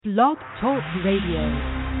Blog Talk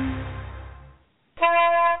Radio.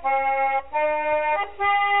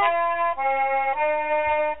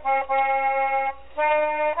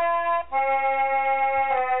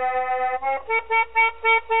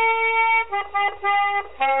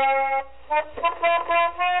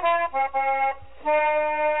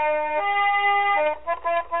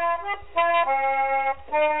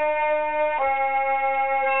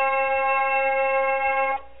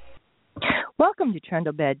 Welcome to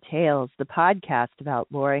Trundlebed Tales, the podcast about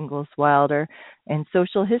Laura Ingalls Wilder and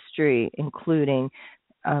social history, including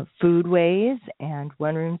foodways and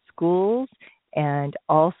one-room schools and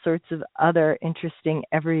all sorts of other interesting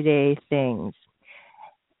everyday things.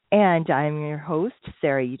 And I'm your host,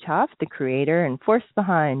 Sarah Utoff, the creator and force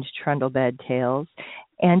behind Trundlebed Tales.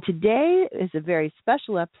 And today is a very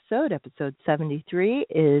special episode. Episode 73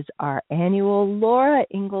 is our annual Laura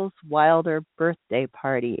Ingalls Wilder birthday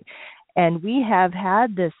party. And we have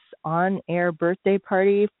had this on-air birthday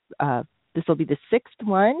party. This will be the sixth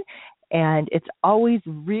one, and it's always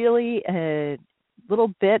really a little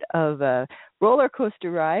bit of a roller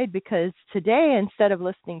coaster ride because today, instead of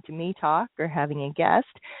listening to me talk or having a guest,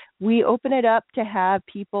 we open it up to have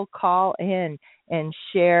people call in and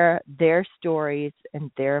share their stories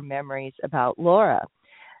and their memories about Laura.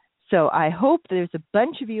 So I hope there's a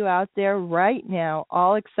bunch of you out there right now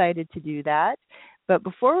all excited to do that. But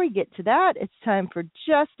before we get to that, it's time for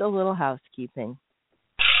just a little housekeeping.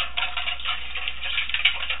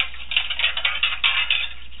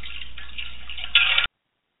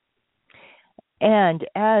 And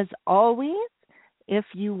as always, if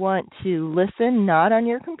you want to listen not on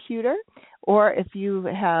your computer, or if you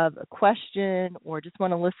have a question or just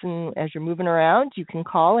want to listen as you're moving around, you can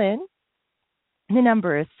call in. The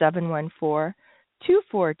number is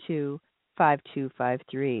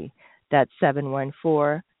 714-242-5253. That's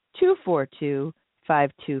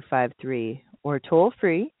 714-242-5253, or toll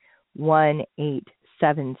free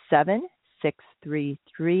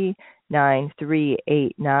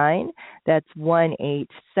 1-877-633-9389. That's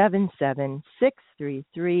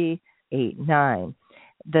 1-877-633-89.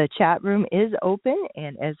 The chat room is open,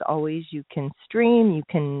 and as always, you can stream, you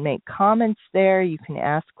can make comments there, you can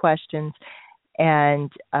ask questions,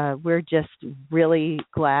 and we're just really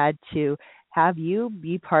glad to have you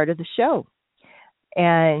be part of the show.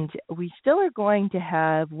 And we still are going to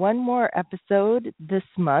have one more episode this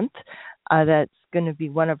month. That's going to be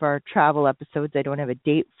one of our travel episodes. I don't have a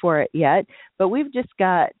date for it yet, but we've just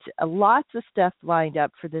got lots of stuff lined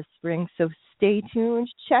up for this spring, so stay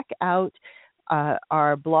tuned. Check out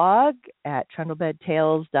our blog at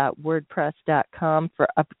trundlebedtales.wordpress.com for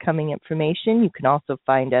upcoming information. You can also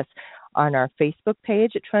find us on our Facebook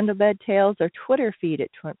page at Trundlebed Tales, our Twitter feed at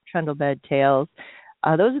Trundlebed Tales.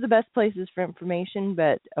 Those are the best places for information,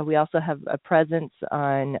 but we also have a presence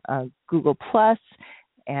on Google Plus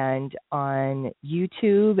and on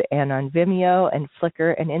YouTube and on Vimeo and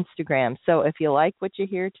Flickr and Instagram. So if you like what you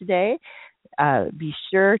hear today, be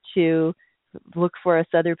sure to look for us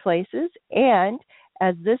other places. And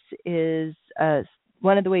as this is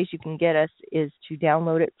one of the ways you can get us is to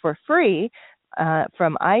download it for free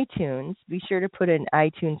from iTunes. Be sure to put an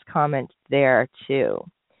iTunes comment there too.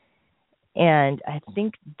 And I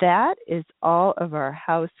think that is all of our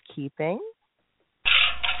housekeeping.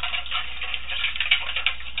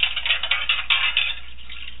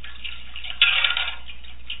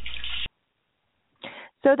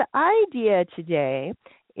 So the idea today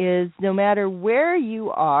is no matter where you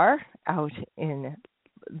are out in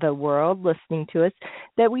the world listening to us,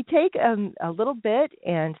 that we take a little bit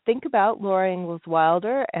and think about Laura Ingalls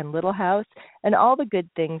Wilder and Little House and all the good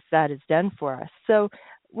things that has done for us. So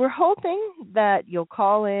we're hoping that you'll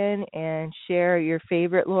call in and share your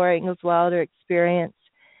favorite Laura Ingalls Wilder experience,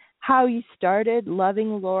 how you started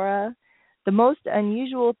loving Laura, the most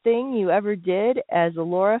unusual thing you ever did as a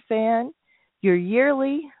Laura fan, your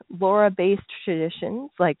yearly Laura-based traditions,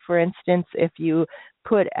 like, for instance, if you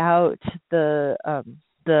put out the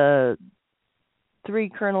 3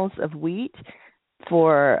 kernels of wheat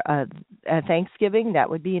for Thanksgiving, that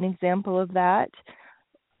would be an example of that.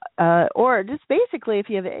 Or just basically if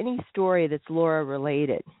you have any story that's Laura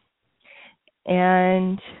related.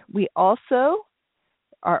 And we also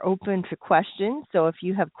are open to questions. So if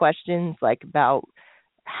you have questions like about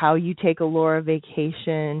how you take a Laura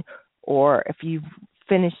vacation, or if you've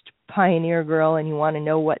finished Pioneer Girl and you want to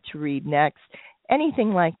know what to read next,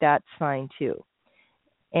 anything like that's fine too.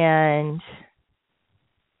 And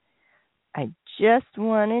I just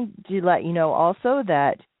wanted to let you know also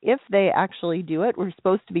that if they actually do it, we're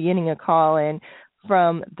supposed to be getting a call in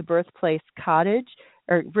from the birthplace cabin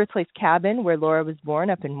where Laura was born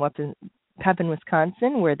up in Pepin,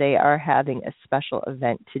 Wisconsin, where they are having a special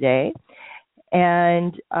event today.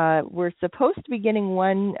 And we're supposed to be getting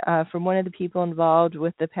one from one of the people involved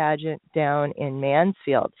with the pageant down in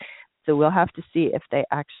Mansfield. So we'll have to see if they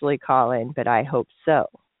actually call in, but I hope so.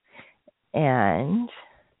 And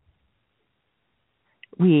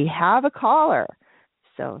we have a caller.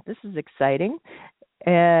 So this is exciting.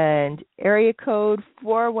 And area code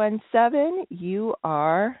 417, you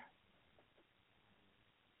are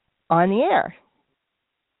on the air.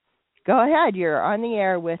 Go ahead. You're on the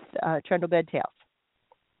air with Trundle Bed Tales.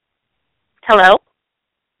 Hello?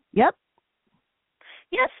 Yep.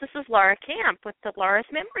 Yes, this is Laura Camp with the Laura's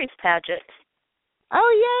Memories Pageant.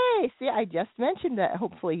 Oh, yay. See, I just mentioned that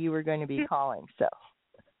hopefully you were going to be calling.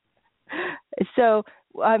 So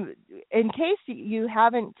in case you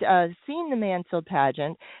haven't seen the Mansfield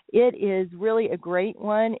pageant, it is really a great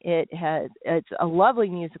one. It's a lovely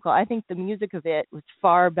musical. I think the music of it was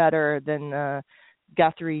far better than the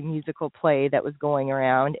Guthrie musical play that was going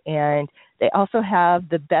around. And they also have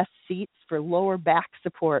the best seats for lower back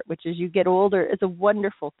support, which as you get older is a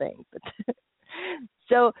wonderful thing.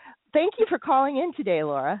 So thank you for calling in today,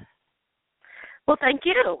 Laura. Well, thank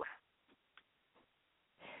you.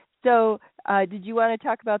 So did you want to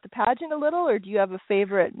talk about the pageant a little, or do you have a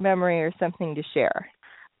favorite memory or something to share?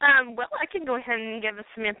 Well, I can go ahead and give us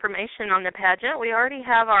some information on the pageant. We already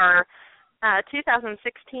have our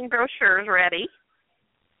 2016 brochures ready.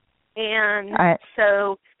 And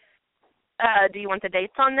so do you want the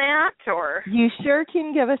dates on that? Or you sure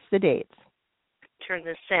can give us the dates. Turn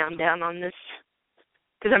the sound down on this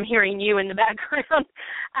because I'm hearing you in the background.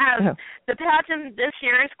 The pageant this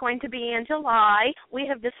year is going to be in July. We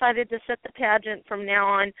have decided to set the pageant from now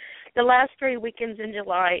on the last 3 weekends in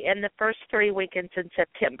July and the first 3 weekends in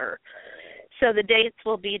September. So the dates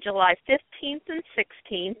will be July 15th and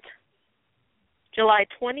 16th, July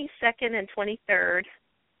 22nd and 23rd,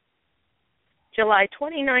 July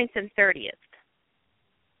 29th and 30th.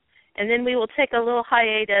 And then we will take a little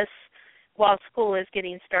hiatus while school is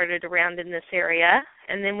getting started around in this area.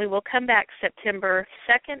 And then we will come back September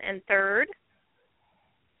 2nd and 3rd,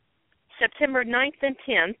 September 9th and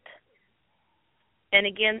 10th, and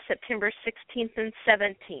again September 16th and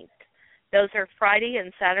 17th. Those are Friday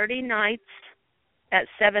and Saturday nights at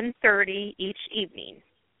 7:30 each evening.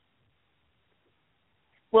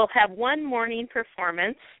 We'll have one morning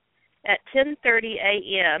performance at 10:30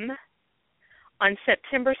 a.m. on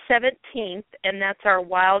September 17th, and that's our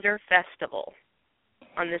Wilder Festival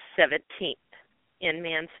on the 17th in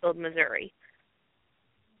Mansfield, Missouri.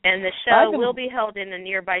 And the show will be held in a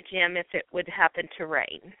nearby gym if it would happen to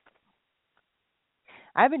rain.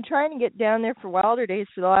 I've been trying to get down there for Wilder Days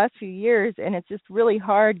for the last few years, and it's just really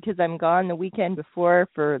hard because I'm gone the weekend before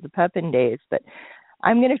for the Pepin Days. But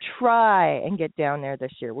I'm going to try and get down there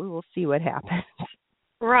this year. We will see what happens.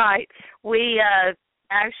 Right. We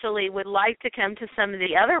actually would like to come to some of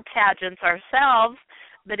the other pageants ourselves,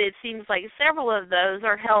 but it seems like several of those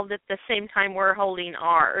are held at the same time we're holding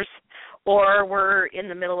ours, or we're in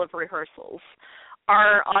the middle of rehearsals.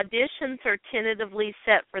 Our auditions are tentatively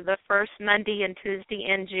set for the first Monday and Tuesday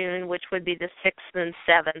in June, which would be the 6th and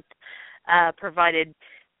 7th, provided,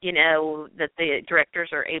 that the directors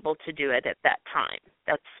are able to do it at that time.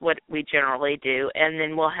 That's what we generally do. And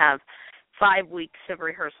then we'll have 5 weeks of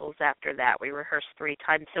rehearsals after that. We rehearse 3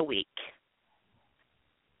 times a week.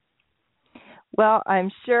 Well, I'm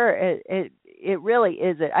sure it really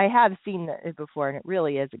is. I have seen it before, and it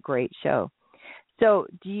really is a great show. So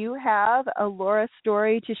do you have a Laura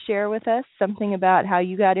story to share with us, something about how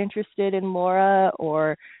you got interested in Laura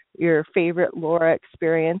or your favorite Laura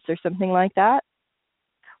experience or something like that?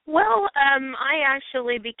 Well, I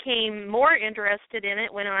actually became more interested in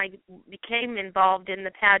it when I became involved in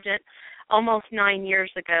the pageant almost 9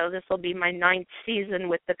 years ago. This will be my 9th season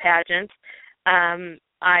with the pageant.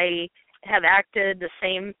 I have acted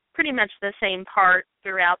pretty much the same part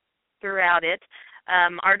throughout it.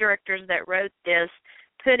 Our directors that wrote this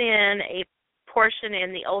put in a portion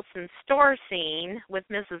in the Olson store scene with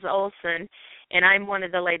Mrs. Olson, and I'm one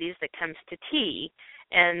of the ladies that comes to tea.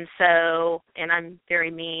 And I'm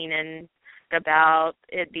very mean and about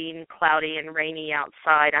it being cloudy and rainy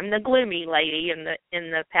outside. I'm the gloomy lady in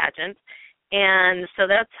the pageant. And so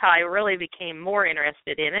that's how I really became more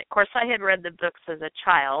interested in it. Of course, I had read the books as a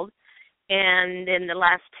child. And in the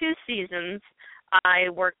last 2 seasons, I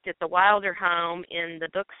worked at the Wilder home in the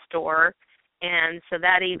bookstore, and so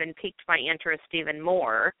that even piqued my interest even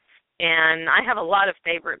more. And I have a lot of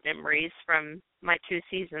favorite memories from my 2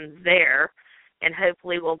 seasons there, and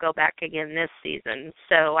hopefully we'll go back again this season.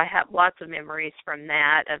 So I have lots of memories from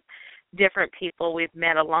that, of different people we've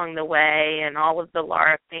met along the way and all of the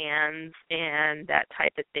Laura fans and that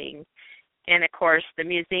type of thing. And, of course, the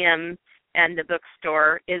museum and the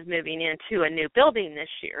bookstore is moving into a new building this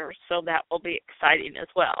year, so that will be exciting as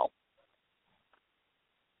well.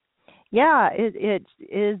 Yeah, it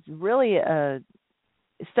is really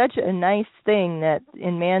such a nice thing that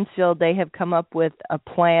in Mansfield they have come up with a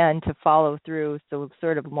plan to follow through, so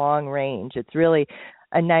sort of long range. It's really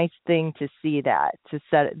a nice thing to see that,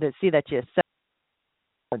 see that you set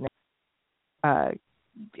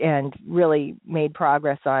and really made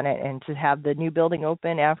progress on it, and to have the new building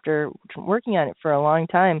open after working on it for a long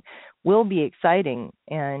time will be exciting.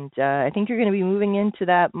 And I think you're going to be moving into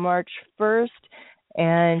that March 1st.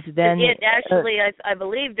 And then it actually, I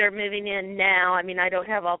believe they're moving in now. I mean, I don't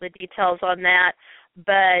have all the details on that,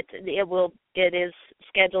 but it is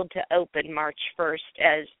scheduled to open March 1st,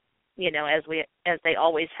 as you know, as they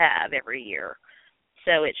always have every year.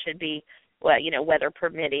 So it should be, well, you know, weather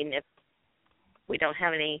permitting. If we don't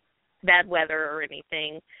have any bad weather or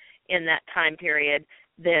anything in that time period,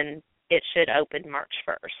 then it should open March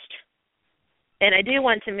 1st. And I do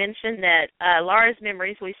want to mention that Laura's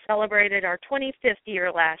Memories, we celebrated our 25th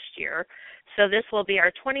year last year, so this will be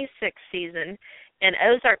our 26th season. And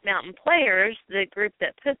Ozark Mountain Players, the group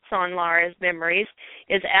that puts on Laura's Memories,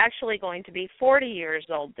 is actually going to be 40 years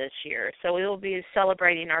old this year. So we will be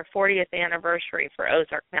celebrating our 40th anniversary for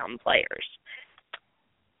Ozark Mountain Players.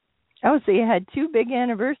 Oh, so you had two big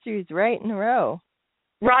anniversaries right in a row.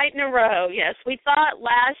 Right in a row, yes. We thought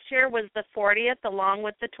last year was the 40th along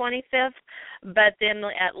with the 25th, but then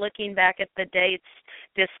looking back at the dates,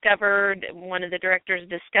 one of the directors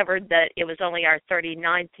discovered that it was only our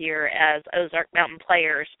 39th year as Ozark Mountain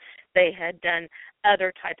Players. They had done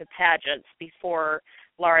other type of pageants before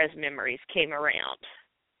Laura's Memories came around.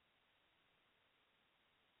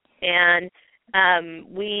 And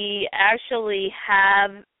we actually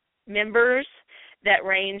have members that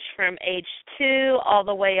range from age 2 all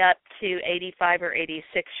the way up to 85 or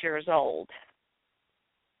 86 years old.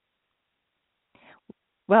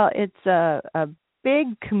 Well, it's a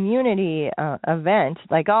big community event,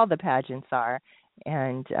 like all the pageants are,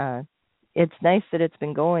 and it's nice that it's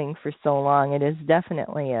been going for so long. It is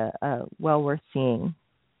definitely a well worth seeing.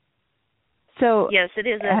 So yes, it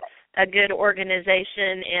is a good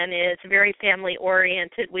organization, and it's very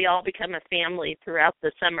family-oriented. We all become a family throughout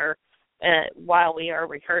the summer while we are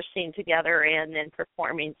rehearsing together and then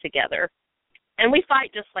performing together. And we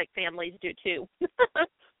fight just like families do, too.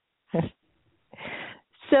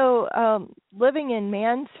 So, living in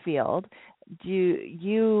Mansfield,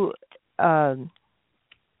 does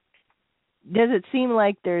it seem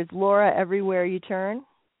like there's Laura everywhere you turn?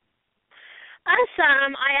 I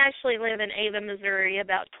actually live in Ava, Missouri,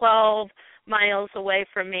 about 12 miles away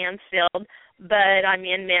from Mansfield, but I'm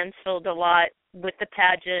in Mansfield a lot with the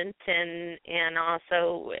pageant and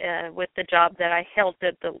also with the job that I held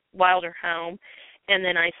at the Wilder home, and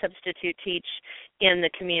then I substitute teach in the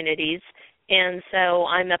communities, and so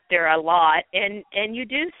I'm up there a lot, and you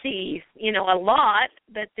do see, you know, a lot,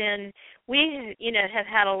 but then we, you know, have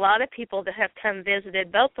had a lot of people that have come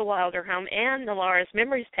visited both the Wilder home and the Laura's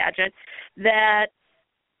Memories pageant that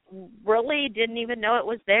really didn't even know it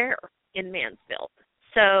was there in Mansfield.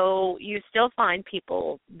 So you still find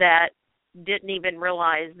people that didn't even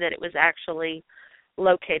realize that it was actually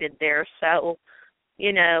located there. So,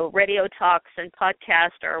 you know, radio talks and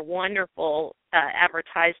podcasts are a wonderful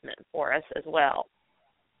advertisement for us as well.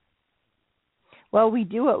 Well, we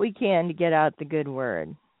do what we can to get out the good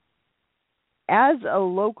word. As a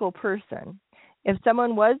local person, if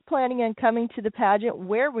someone was planning on coming to the pageant,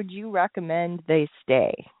 where would you recommend they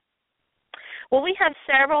stay? Well, we have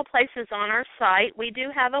several places on our site. We do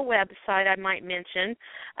have a website, I might mention,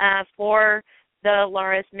 for the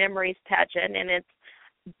Laura's Memories pageant, and it's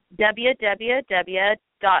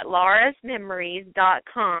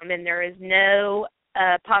www.laurasmemories.com, and there is no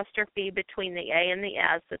apostrophe between the A and the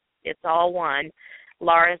S. It's all one,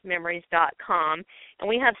 laurasmemories.com. And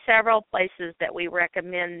we have several places that we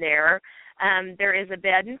recommend there. There is a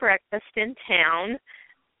bed and breakfast in town.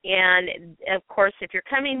 And, of course, if you're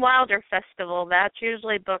coming Wilder Festival, that's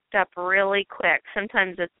usually booked up really quick.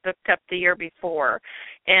 Sometimes it's booked up the year before.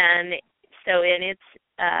 And so it's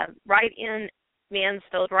right in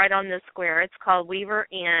Mansfield, right on the square. It's called Weaver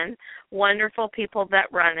Inn. Wonderful people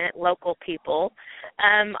that run it, local people.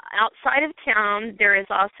 Outside of town, there is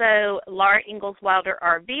also Laura Ingalls Wilder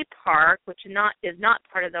RV Park, which is not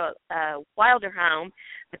part of the Wilder home,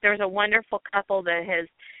 but there's a wonderful couple that has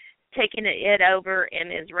taken it over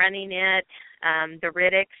and is running it, the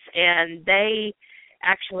Riddicks, and they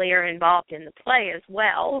actually are involved in the play as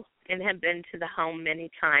well and have been to the home many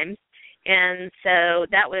times. And so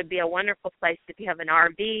that would be a wonderful place if you have an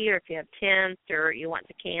RV or if you have tents or you want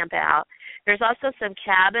to camp out. There's also some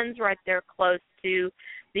cabins right there close to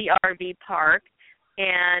the RV park,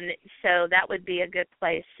 and so that would be a good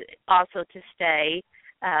place also to stay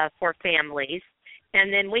for families.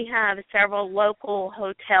 And then we have several local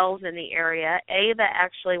hotels in the area. Ava,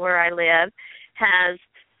 actually, where I live, has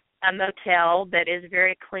a motel that is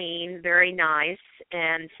very clean, very nice,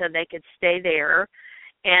 and so they could stay there.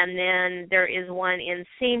 And then there is one in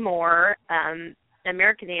Seymour,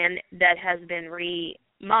 American Inn, that has been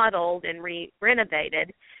remodeled and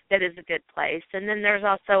renovated that is a good place. And then there's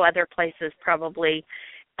also other places probably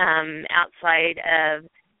outside of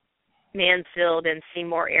Mansfield and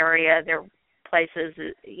Seymour area. There are places,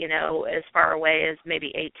 as far away as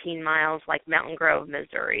maybe 18 miles, like Mountain Grove,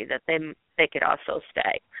 Missouri, that they could also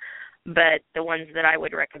stay. But the ones that I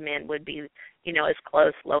would recommend would be, as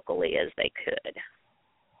close locally as they could.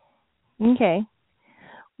 Okay.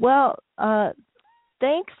 Well,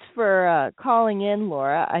 thanks for calling in,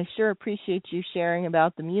 Laura. I sure appreciate you sharing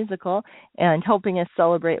about the musical and helping us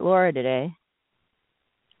celebrate Laura today.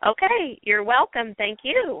 Okay, you're welcome. Thank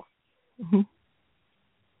you.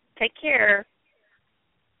 Take care.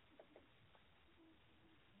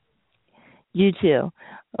 You too.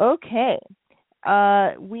 Okay.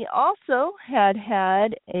 We also had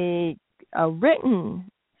a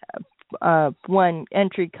written one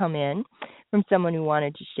entry come in from someone who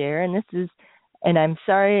wanted to share, and this is, and I'm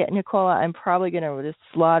sorry, Nicola, I'm probably going to just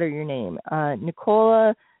slaughter your name.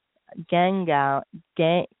 Nicola Gaugan,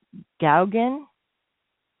 Gaughan.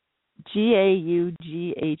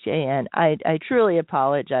 I truly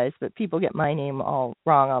apologize, but people get my name all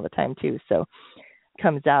wrong all the time too, so it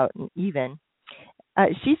comes out even.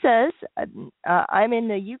 She says, I'm in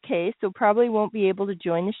the UK, so probably won't be able to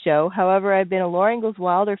join the show. However, I've been a Laura Ingalls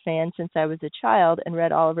Wilder fan since I was a child and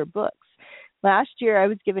read all of her books. Last year, I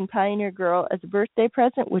was given Pioneer Girl as a birthday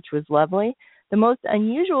present, which was lovely. The most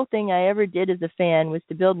unusual thing I ever did as a fan was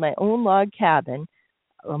to build my own log cabin,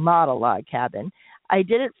 a model log cabin. I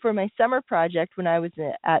did it for my summer project when I was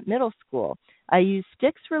at middle school. I used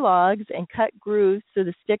sticks for logs and cut grooves so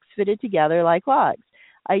the sticks fitted together like logs.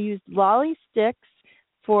 I used lolly sticks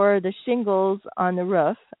for the shingles on the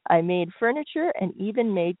roof. I made furniture and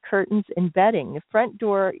even made curtains and bedding. The front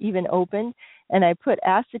door even opened, and I put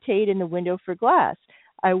acetate in the window for glass.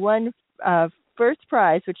 I won first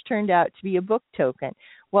prize, which turned out to be a book token.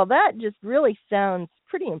 Well, that just really sounds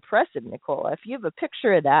pretty impressive, Nicola. If you have a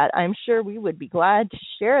picture of that, I'm sure we would be glad to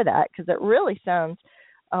share that, because it really sounds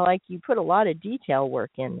like you put a lot of detail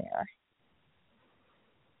work in there.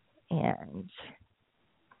 And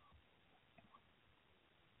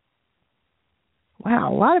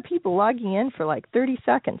wow, a lot of people logging in for like 30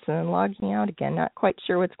 seconds and then logging out again. Not quite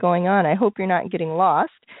sure what's going on. I hope you're not getting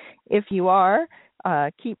lost. If you are,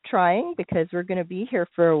 keep trying, because we're going to be here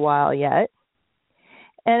for a while yet.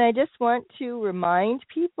 And I just want to remind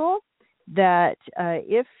people that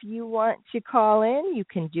if you want to call in, you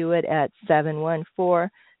can do it at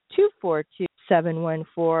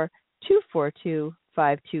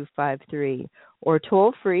 714-242-5253 or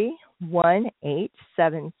toll free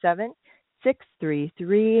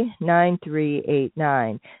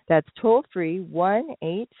 1-877-633-9389. That's toll free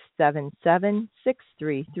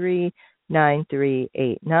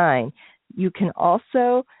 1-877-633-9389. You can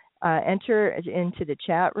also enter into the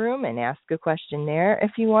chat room and ask a question there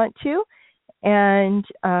if you want to. And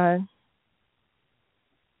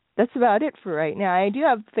that's about it for right now. I do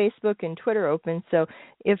have Facebook and Twitter open, so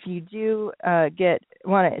if you do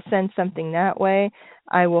want to send something that way,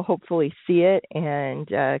 I will hopefully see it and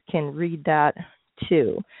can read that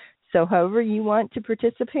too. So however you want to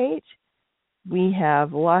participate, we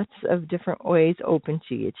have lots of different ways open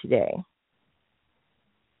to you today.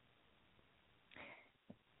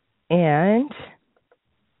 And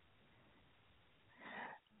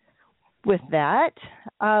with that,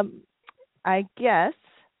 I guess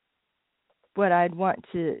what I'd want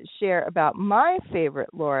to share about my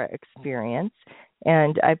favorite Laura experience,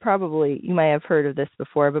 and you might have heard of this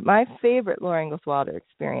before, but my favorite Laura Ingalls Wilder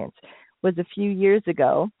experience was a few years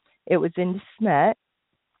ago. It was in De Smet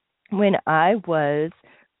when I was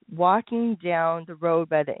walking down the road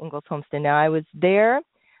by the Ingalls homestead. Now, I was there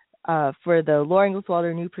for the Laura Ingalls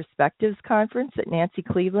Wilder New Perspectives Conference that Nancy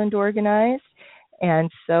Cleveland organized.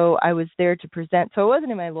 And so I was there to present. So I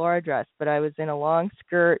wasn't in my Laura dress, but I was in a long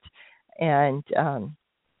skirt and,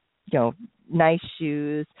 nice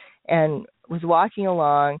shoes, and was walking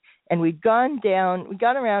along. And we'd gone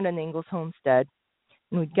around in the Ingalls homestead,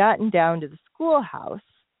 and we'd gotten down to the schoolhouse.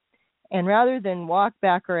 And rather than walk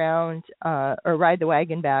back around or ride the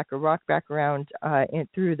wagon back or walk back around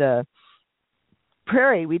through the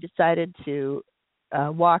prairie, we decided to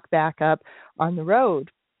walk back up on the road.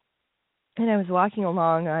 And I was walking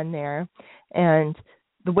along on there, and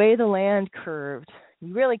the way the land curved,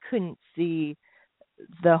 you really couldn't see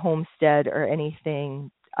the homestead or anything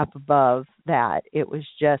up above that. It was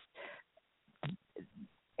just,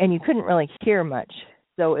 and you couldn't really hear much.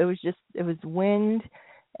 So it was wind,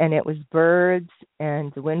 and it was birds,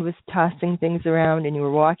 and the wind was tossing things around, and you were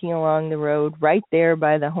walking along the road right there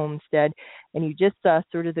by the homestead, and you just saw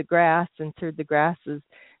sort of the grass and heard the grasses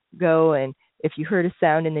go, and if you heard a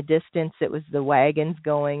sound in the distance, it was the wagons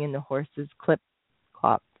going and the horses clip,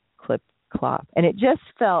 clop, clip, clop. And it just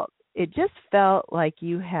felt like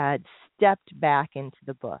you had stepped back into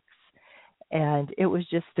the books. And it was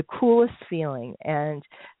just the coolest feeling. And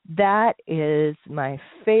that is my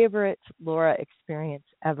favorite Laura experience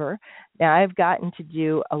ever. Now, I've gotten to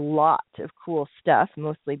do a lot of cool stuff,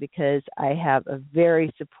 mostly because I have a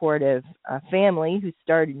very supportive family who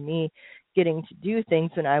started me getting to do things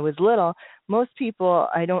when I was little. Most people,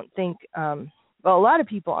 I don't think, a lot of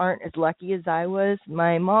people aren't as lucky as I was.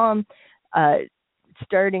 My mom,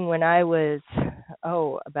 starting when I was,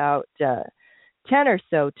 about 10 or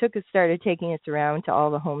so, started taking us around to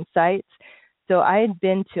all the home sites. So I had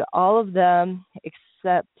been to all of them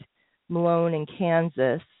except Malone and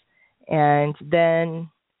Kansas, and then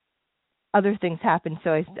other things happened.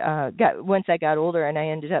 So once I got older, and I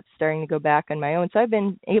ended up starting to go back on my own. So I've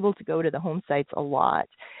been able to go to the home sites a lot,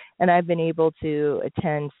 and I've been able to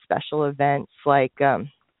attend special events like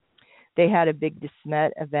they had a big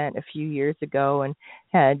DeSmet event a few years ago and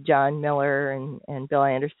had John Miller and Bill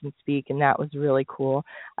Anderson speak, and that was really cool.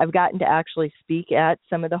 I've gotten to actually speak at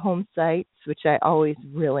some of the home sites, which I always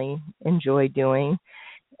really enjoy doing.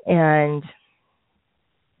 And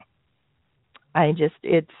there's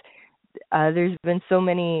been so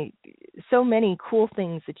many cool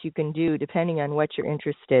things that you can do depending on what you're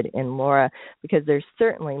interested in, Laura, because there's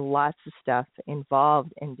certainly lots of stuff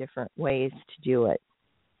involved in different ways to do it.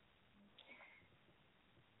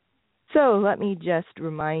 So let me just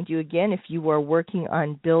remind you again, if you are working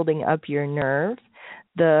on building up your nerve,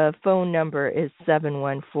 the phone number is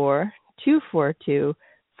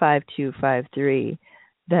 714-242-5253.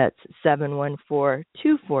 That's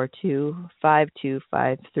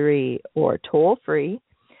 714-242-5253, or toll free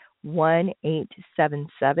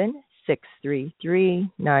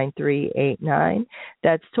 1-877-633-9389.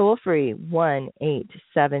 That's toll free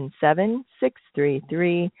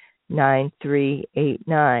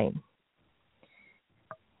 1-877-633-9389.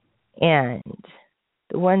 And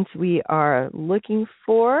the ones we are looking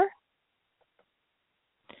for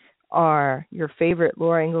are your favorite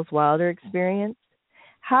Laura Ingalls Wilder experience,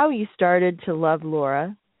 how you started to love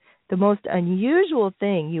Laura, the most unusual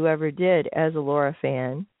thing you ever did as a Laura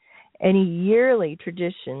fan, any yearly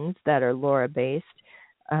traditions that are Laura-based,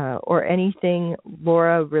 or anything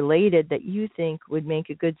Laura-related that you think would make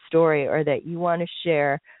a good story or that you want to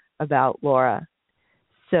share about Laura.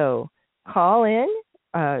 So call in,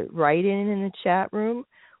 write in the chat room.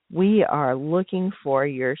 We are looking for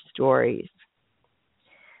your stories.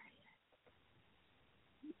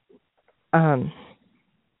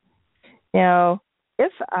 Now,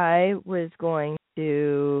 if I was going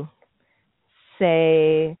to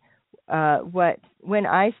say when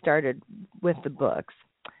I started with the books,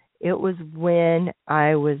 it was when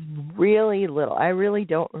I was really little. I really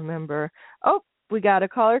don't remember. Oh, we got a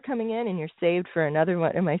caller coming in, and you're saved for another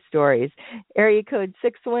one of my stories. Area code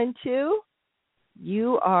 612,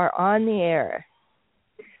 you are on the air.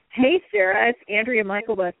 Hey, Sarah, it's Andrea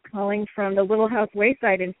Michaelbus calling from the Little House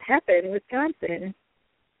Wayside in Pepin, Wisconsin.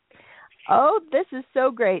 Oh, this is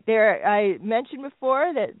so great. I mentioned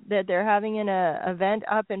before that they're having an event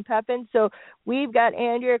up in Pepin. So we've got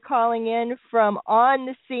Andrea calling in from on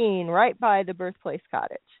the scene right by the Birthplace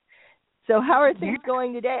Cottage. So how are things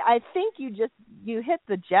going today? I think you hit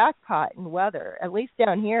the jackpot in weather. At least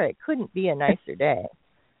down here, it couldn't be a nicer day.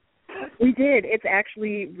 We did. It's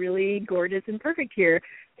actually really gorgeous and perfect here.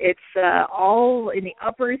 It's all in the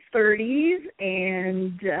upper 30s,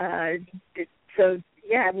 and so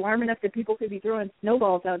warm enough that people could be throwing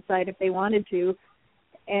snowballs outside if they wanted to.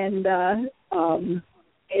 And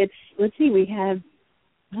we have,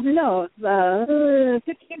 15,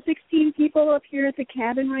 16 people up here at the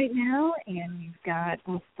cabin right now, and we've got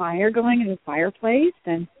a fire going in the fireplace,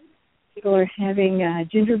 and people are having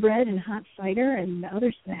gingerbread and hot cider and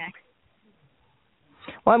other snacks.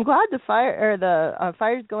 Well, I'm glad the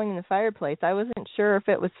fire's going in the fireplace. I wasn't sure if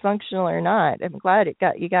it was functional or not. I'm glad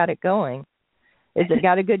you got it going. Is it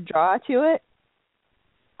got a good draw to it?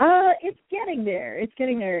 It's getting there.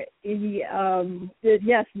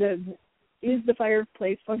 The is the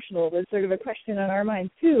fireplace functional was sort of a question on our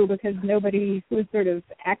minds too, because nobody who is sort of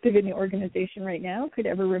active in the organization right now could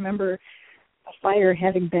ever remember a fire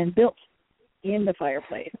having been built in the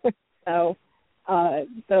fireplace. So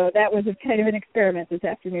that was a kind of an experiment this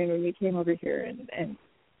afternoon when we came over here and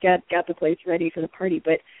got the place ready for the party.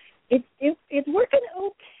 But it's working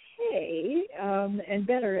okay, and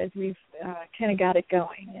better as we've kind of got it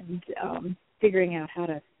going and figuring out how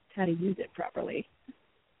to use it properly.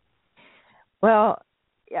 Well,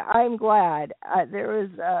 yeah, I'm glad. There was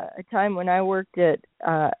a time when I worked at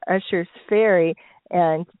Usher's Ferry,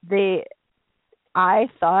 and I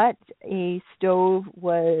thought a stove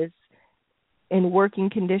was in working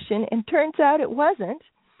condition, and turns out it wasn't.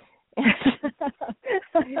 And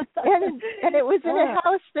it was in a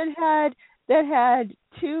house that had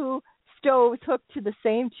two stoves hooked to the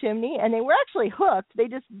same chimney, and they were actually hooked. They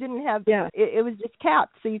just didn't have it was just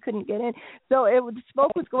capped, so you couldn't get in. So the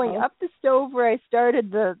smoke was going up the stove where I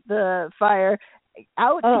started the fire,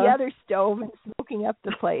 out the other stove, and smoking up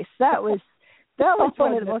the place. That was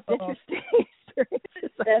one of the most interesting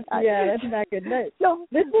experiences. That's not good. So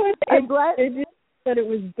this one, I'm glad that it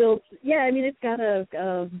was built. Yeah, I mean, it's got a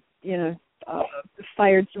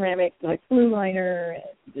fired ceramic like flue liner.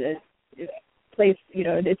 Place,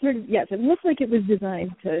 it's sort of, yes, it looks like it was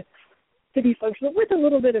designed to be functional with a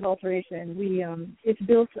little bit of alteration. It's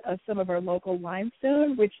built of some of our local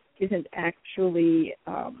limestone, which isn't actually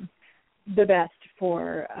the best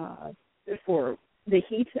for the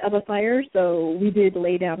heat of a fire. So we did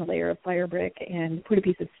lay down a layer of fire brick and put a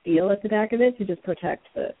piece of steel at the back of it to just protect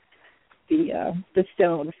the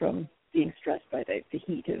stone from being stressed by the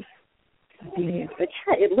heat of being used. But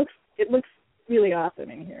yeah, it looks really awesome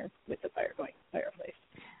in here with the fireplace.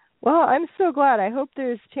 Well, I'm so glad. I hope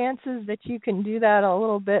there's chances that you can do that a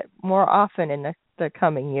little bit more often in the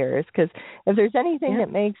coming years, because if there's anything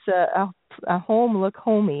that makes a home look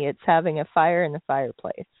homey, it's having a fire in the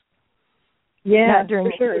fireplace. Yeah, not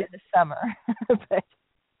during the summer. But,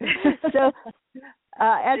 so,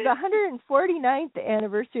 as the 149th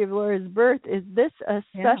anniversary of Laura's birth, is this a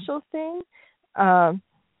special thing? Well,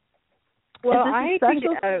 I think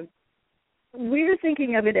we're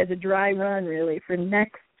thinking of it as a dry run, really, for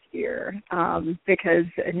next year, because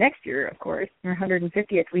next year, of course, our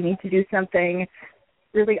 150th, we need to do something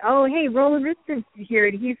really. Oh, hey, Roland Richardson's here,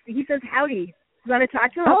 and he says howdy. You want to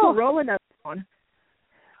talk to him? I'll put Roland on the phone.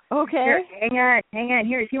 Okay. Here, hang on.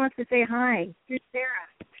 Here, he wants to say hi. Here's Sarah.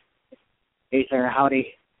 Hey, Sarah, howdy.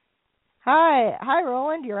 Hi,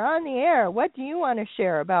 Roland. You're on the air. What do you want to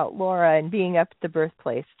share about Laura and being up at the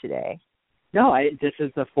birthplace today? No, this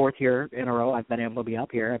is the fourth year in a row I've been able to be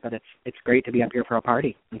up here, but it's great to be up here for a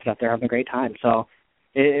party and stuff. They're having a great time. So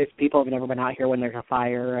if people have never been out here when there's a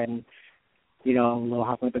fire and, Little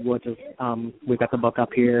House in the Big Woods is, we've got the book up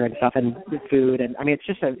here and stuff and food. And, I mean,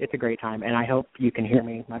 it's a great time. And I hope you can hear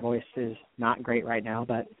me. My voice is not great right now,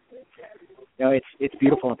 but, it's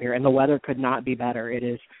beautiful up here. And the weather could not be better. It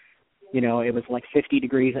is, it was like 50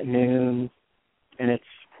 degrees at noon, and it's,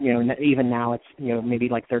 even now it's, maybe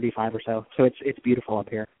like 35 or so. So it's beautiful up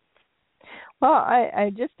here. Well,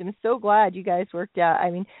 I just am so glad you guys worked out.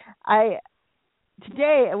 I mean,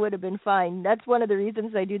 today it would have been fine. That's one of the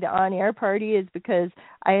reasons I do the on-air party, is because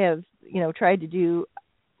I have, tried to do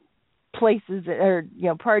places or,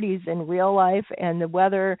 parties in real life, and the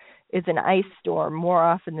weather is an ice storm more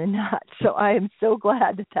often than not. So I am so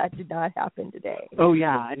glad that did not happen today. Oh,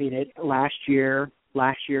 yeah. I mean, last year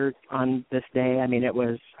on this day, I mean, it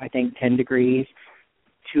was, I think, 10 degrees.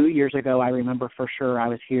 2 years ago, I remember for sure I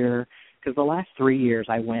was here, because the last 3 years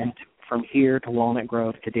I went from here to Walnut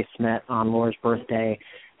Grove to DeSmet on Laura's birthday.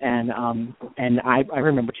 And I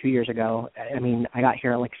remember 2 years ago, I mean, I got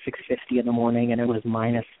here at like 6:50 in the morning, and it was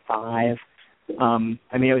 -5.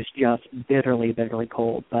 I mean, it was just bitterly, bitterly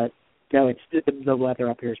cold. But, the weather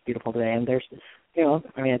up here is beautiful today. And there's,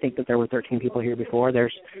 I mean, I think that there were 13 people here before.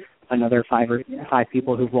 There's another five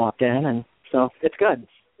people who've walked in, and so it's good.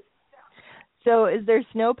 So is there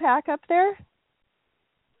snowpack up there?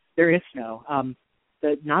 There is snow.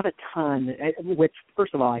 Not a ton, which,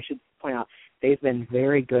 first of all, I should point out, they've been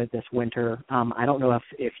very good this winter. I don't know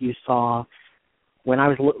if you saw, when I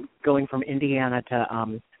was going from Indiana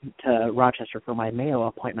to Rochester for my Mayo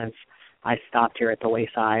appointments, I stopped here at the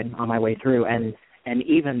Wayside on my way through, and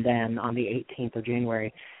even then, on the 18th of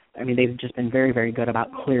January, I mean, they've just been very, very good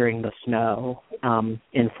about clearing the snow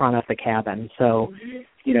in front of the cabin. So,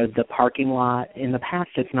 the parking lot, in the past,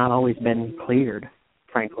 it's not always been cleared,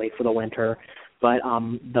 frankly, for the winter. But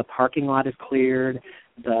the parking lot is cleared.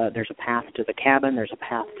 There's a path to the cabin. There's a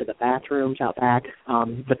path to the bathrooms out back.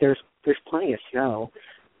 But there's plenty of snow.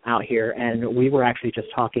 out here, and we were actually just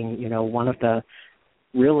talking, one of the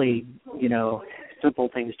really,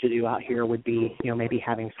 simple things to do out here would be, maybe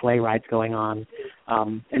having sleigh rides going on.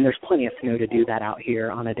 And there's plenty of snow to do that out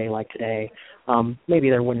here on a day like today. Maybe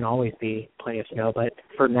there wouldn't always be plenty of snow, but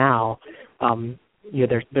for now,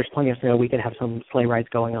 there's plenty of snow. We could have some sleigh rides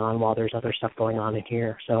going on while there's other stuff going on in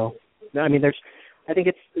here. So, I mean, I think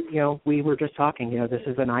it's, we were just talking, this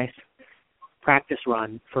is a nice practice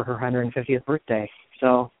run for her 150th birthday.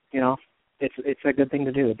 So, it's a good thing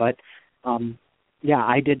to do. But,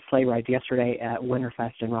 I did sleigh rides yesterday at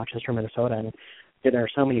Winterfest in Rochester, Minnesota, and there are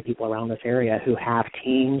so many people around this area who have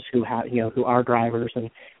teams, who have, who are drivers and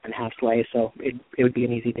have sleighs. So it would be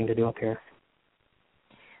an easy thing to do up here.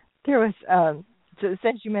 There was, so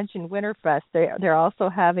since you mentioned Winterfest, they're also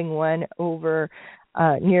having one over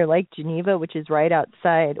near Lake Geneva, which is right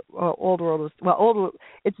outside Old World. Well,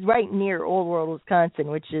 it's right near Old World, Wisconsin,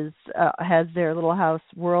 which is has their Little House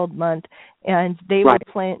World Month, and they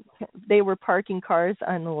were parking cars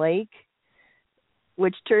on the lake,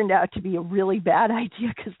 which turned out to be a really bad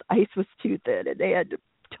idea because the ice was too thin, and they had to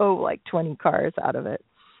tow like 20 cars out of it.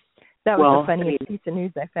 That was the funniest piece of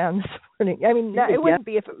news I found this morning. I mean, it wouldn't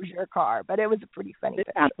be if it was your car, but it was a pretty funny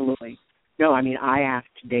picture. Absolutely. No, I mean, I asked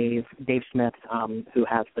Dave Smith, who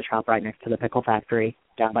has the shop right next to the pickle factory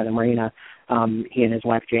down by the marina. He and his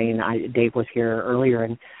wife Jane. Dave was here earlier,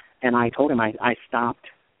 and I told him I stopped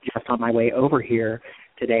just on my way over here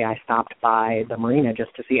today. I stopped by the marina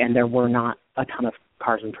just to see, and there were not a ton of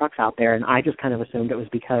cars and trucks out there, and I just kind of assumed it was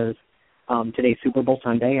because today's Super Bowl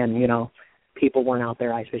Sunday, and people weren't out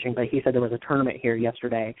there ice fishing. But he said there was a tournament here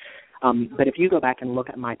yesterday. But if you go back and look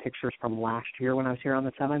at my pictures from last year when I was here on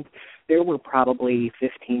the 7th, there were probably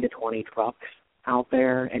 15 to 20 trucks out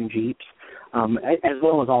there and Jeeps, as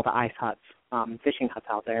well as all the ice huts, fishing huts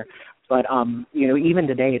out there. But, even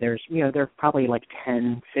today there's probably like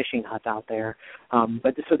 10 fishing huts out there.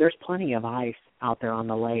 So there's plenty of ice out there on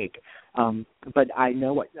the lake. But I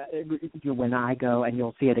know when I go, and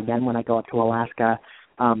you'll see it again when I go up to Alaska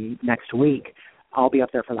next week, I'll be up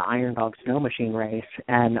there for the Iron Dog Snow Machine race,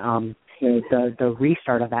 and the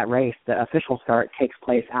restart of that race, the official start, takes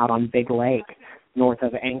place out on Big Lake, north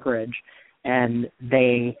of Anchorage, and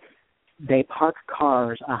they park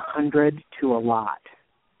cars 100 to a lot,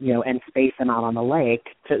 and space them out on the lake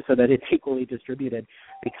so that it's equally distributed.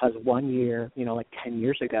 Because one year, like 10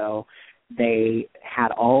 years ago, they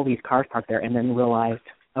had all these cars parked there, and then realized,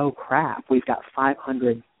 oh crap, we've got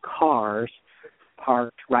 500 cars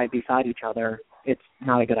parked right beside each other. It's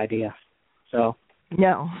not a good idea. So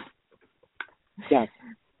no. Yeah.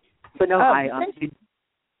 But no,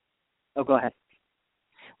 go ahead.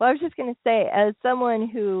 Well, I was just going to say, as someone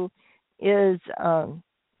who is,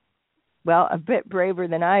 a bit braver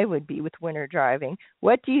than I would be with winter driving,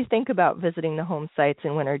 what do you think about visiting the home sites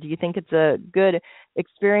in winter? Do you think it's a good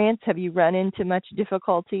experience? Have you run into much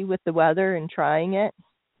difficulty with the weather and trying it?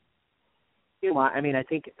 I mean, I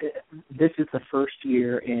think this is the first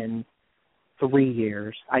year in 3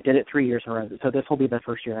 years. I did it 3 years in a row, so this will be the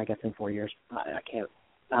first year, I guess, in 4 years. I can't.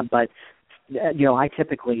 But I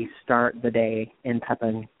typically start the day in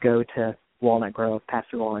Pepin, go to Walnut Grove, pass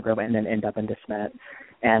through Walnut Grove, and then end up in DeSmet.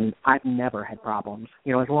 And I've never had problems.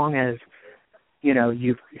 As long as you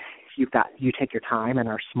take your time and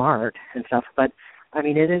are smart and stuff. But I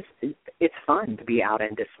mean, it's fun to be out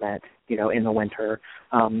in DeSmet, in the winter.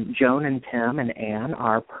 Joan and Tim and Ann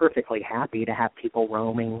are perfectly happy to have people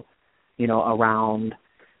roaming, around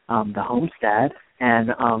the homestead,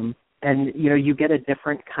 and you get a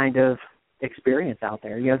different kind of experience out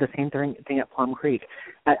there. The same thing at Plum Creek.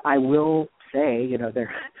 I will say,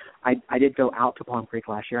 I did go out to Plum Creek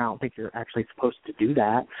last year. I don't think you're actually supposed to do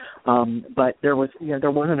that, but there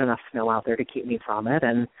wasn't enough snow out there to keep me from it,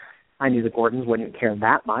 and I knew the Gordons wouldn't care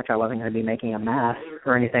that much. I wasn't going to be making a mess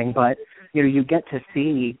or anything, but you get to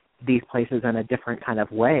see these places in a different kind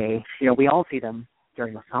of way. We all see them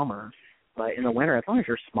during the summer, but in the winter, as long as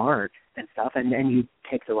you're smart and stuff, and you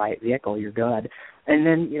take the right vehicle, you're good. And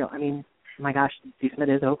then, I mean, my gosh, DeSmet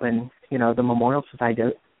is open. The Memorial Society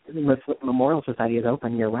is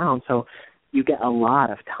open year round, so you get a lot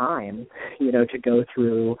of time, to go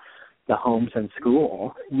through the homes and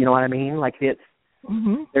school. You know what I mean? Like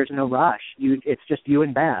there's no rush. It's just you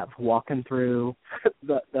and Bev walking through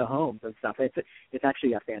the homes and stuff. It's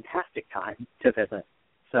actually a fantastic time to visit.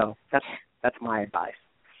 So that's my advice.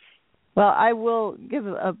 Well, I will give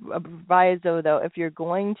a proviso, though. If you're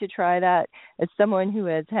going to try that, as someone who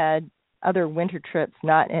has had other winter trips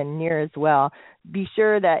not and near as well, be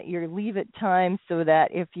sure that you leave it time so that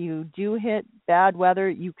if you do hit bad weather,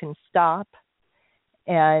 you can stop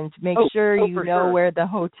and make sure you know sure. where the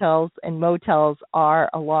hotels and motels are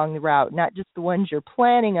along the route, not just the ones you're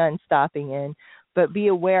planning on stopping in, but be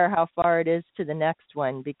aware how far it is to the next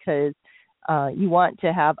one, because you want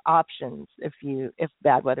to have options if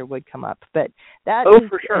bad weather would come up. But that is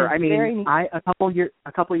for sure. I mean, very neat.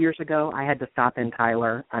 a couple years ago, I had to stop in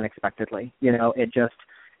Tyler unexpectedly. You know, it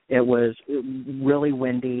was really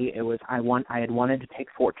windy. I had wanted to take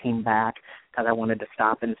 14 back because I wanted to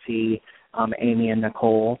stop and see Amy and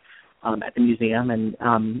Nicole at the museum and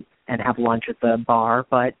have lunch at the bar,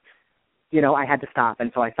 but you know, I had to stop, and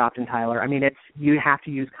so I stopped in Tyler. I mean, you have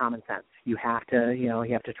to use common sense. You have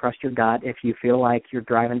to trust your gut. If you feel like you're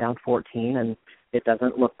driving down 14 and it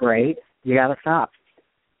doesn't look great, you got to stop.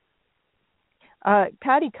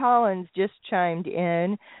 Patty Collins just chimed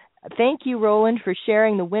in. Thank you, Roland, for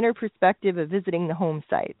sharing the winter perspective of visiting the home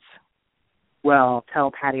sites. Well,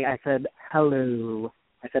 tell Patty I said hello.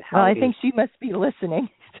 I said hello. Well, I think she must be listening,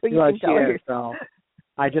 so you can tell her yourself. So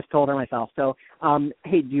I just told her myself. So,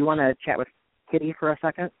 hey, do you want to chat with Kitty for a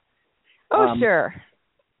second? Oh, sure.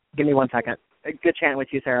 Give me 1 second. Good chatting with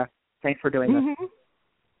you, Sarah. Thanks for doing this.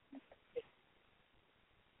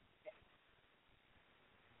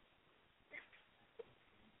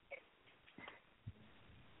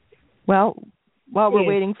 Well, while we're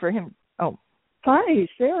waiting for him. Oh. Hi,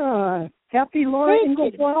 Sarah. Happy Laura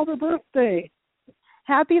Ingalls Wilder birthday.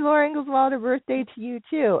 Happy Laura Ingalls Wilder birthday to you,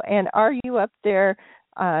 too. And are you up there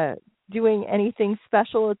doing anything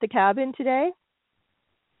special at the cabin today?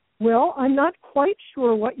 Well, I'm not quite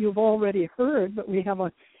sure what you've already heard, but we have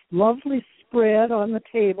a lovely spread on the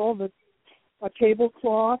table, a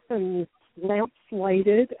tablecloth and lamps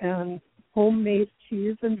lighted, and homemade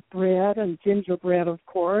cheese and bread and gingerbread, of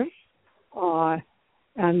course,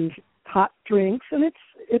 and hot drinks. And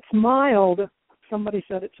it's mild. Somebody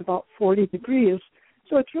said it's about 40 degrees,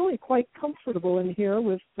 so it's really quite comfortable in here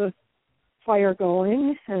with the fire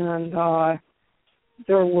going. And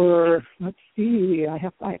there were, I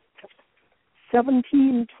have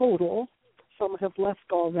 17 total. Some have left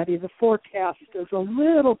already. The forecast is a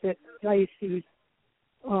little bit dicey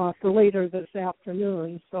for later this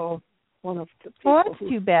afternoon. So one of the people. Oh, that's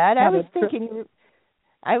too bad. I was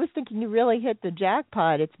thinking you really hit the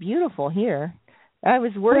jackpot. It's beautiful here. I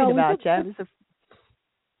was worried about you.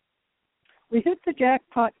 We hit the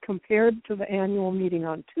jackpot compared to the annual meeting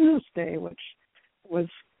on Tuesday, which was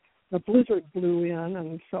the blizzard blew in,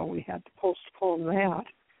 and so we had to postpone that.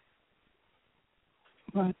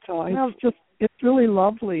 But it's really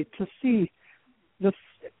lovely to see this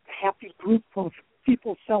happy group of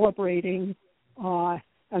people celebrating, and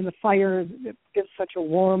the fire gives such a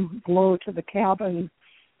warm glow to the cabin,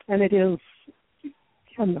 and it is,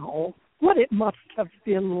 what it must have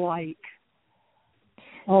been like.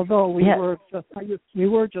 Although we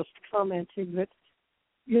were just commenting that,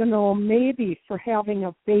 maybe for having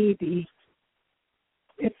a baby,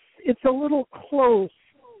 it's a little close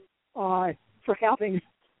for having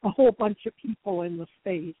a whole bunch of people in the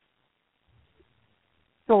space.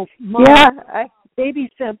 So baby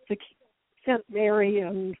sent Mary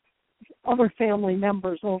and other family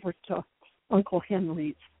members over to Uncle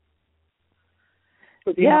Henry's.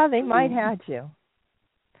 They might have to.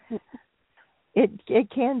 It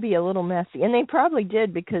can be a little messy, and they probably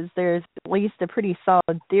did, because there's at least a pretty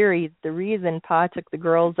solid theory. The reason Pa took the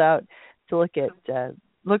girls out to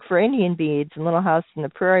look for Indian beads in Little House on the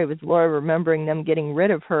Prairie was Laura remembering them getting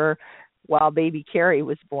rid of her while baby Carrie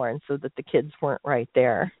was born, so that the kids weren't right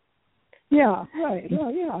there. Yeah, right.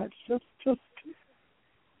 Well, yeah, it's just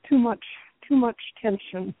too much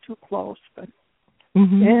tension, too close. But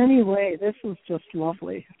anyway, this was just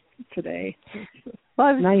lovely today. Well,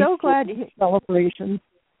 I was nice so glad to hear celebration.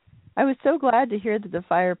 I was so glad to hear that the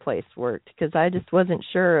fireplace worked, because I just wasn't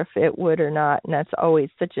sure if it would or not, and that's always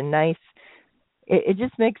such a nice. It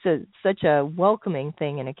just makes such a welcoming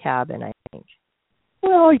thing in a cabin, I think.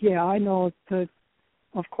 Well, yeah, I know that.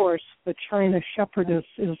 Of course, the China shepherdess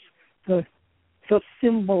is the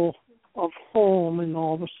symbol of home in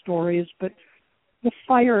all the stories, but the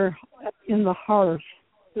fire in the hearth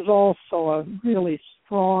is also a really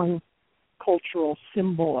strong cultural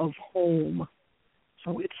symbol of home.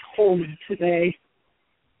 So it's home today.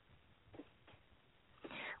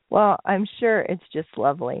 Well, I'm sure it's just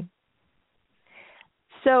lovely.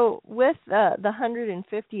 So with the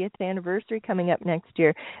 150th anniversary coming up next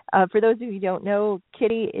year, for those of you who don't know,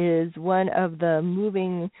 Kitty is one of the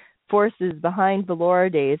moving forces behind the Laura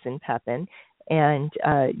Days in Pepin, and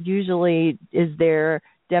usually is there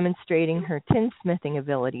demonstrating her tinsmithing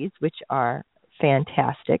abilities, which are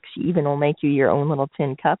fantastic. She even will make you your own little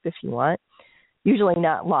tin cup if you want. Usually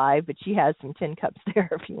not live, but she has some tin cups there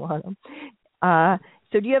if you want them.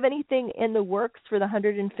 So do you have anything in the works for the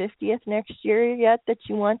 150th next year yet that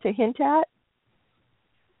you want to hint at?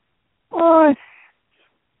 Or am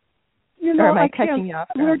I catching you off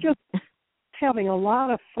guard? We're just having a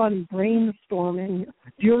lot of fun brainstorming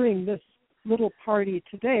during this little party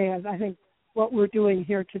today. I think what we're doing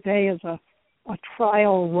here today is a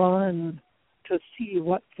trial run to see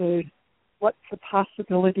what the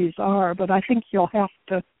possibilities are. But I think you'll have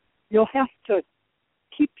to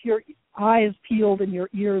keep your eyes peeled and your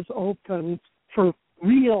ears open for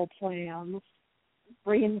real plans.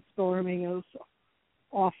 Brainstorming is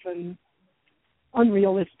often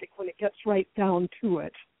unrealistic when it gets right down to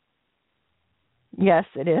it. Yes,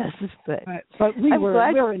 it is. But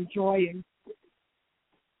we're enjoying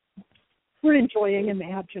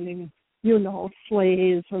imagining,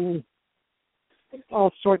 sleighs and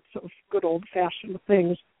all sorts of good old-fashioned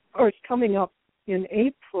things. Of course, coming up in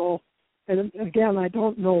April, and again, I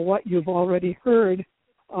don't know what you've already heard,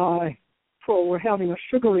 we're having a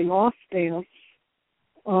sugaring off dance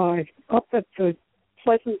up at the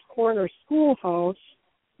Pleasant Corner Schoolhouse,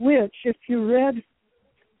 which, if you read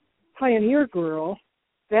Pioneer Girl,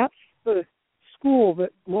 that's the school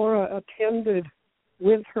that Laura attended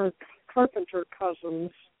with her carpenter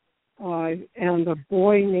cousins and a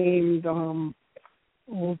boy named, well,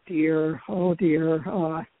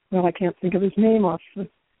 I can't think of his name off the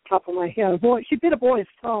top of my head. Boy, she did a boy's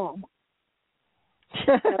prom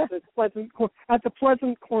at the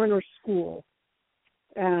Pleasant Corner School,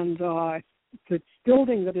 and the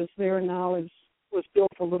building that is there now was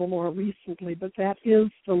built a little more recently, but that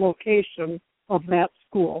is the location of that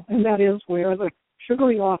school, and that is where the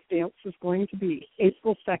sugaring off dance is going to be,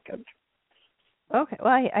 April 2nd. Okay.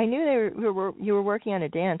 Well, I knew you were working on a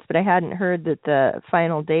dance, but I hadn't heard that the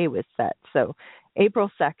final day was set. So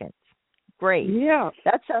April 2nd. Great. Yeah.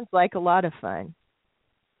 That sounds like a lot of fun.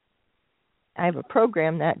 I have a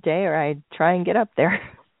program that day, or I'd try and get up there.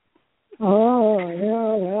 Oh,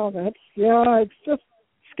 yeah, well, it's just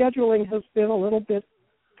scheduling has been a little bit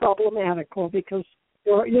problematical because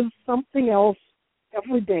there is something else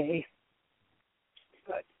every day.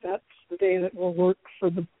 But that's the day that will work for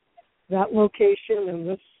that location in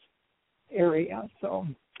this area. So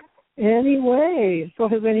anyway, so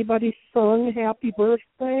has anybody sung Happy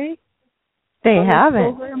Birthday? They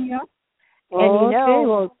haven't. Program yet? And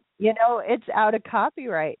it's out of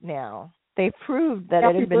copyright now. They proved that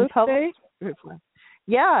it had been published.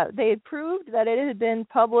 Yeah, they had proved that it had been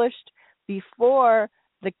published before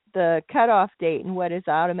the cutoff date and what is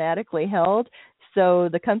automatically held. So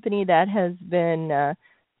the company that has been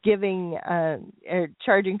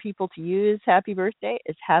charging people to use Happy Birthday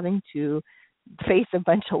is having to face a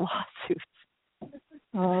bunch of lawsuits.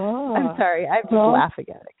 Oh. I'm sorry, I'm just laughing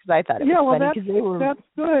at it because I thought it was funny because they were. That's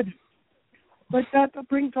good. But that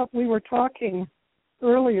brings up, we were talking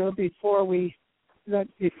earlier before this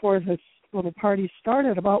little party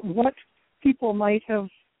started about what people might have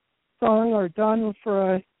sung or done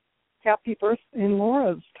for a happy birthday in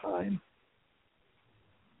Laura's time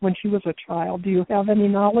when she was a child. Do you have any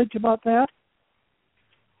knowledge about that?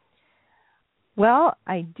 Well,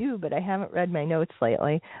 I do, but I haven't read my notes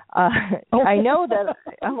lately. I know that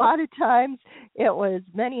a lot of times it was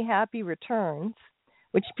many happy returns,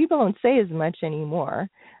 which people don't say as much anymore.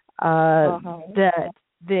 That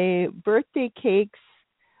the birthday cakes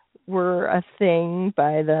were a thing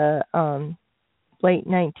by the late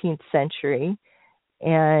 19th century,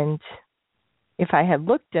 and if I had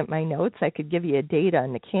looked at my notes, I could give you a date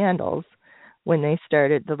on the candles when they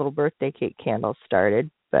started. The little birthday cake candles started,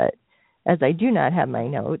 but as I do not have my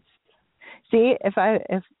notes, see, if I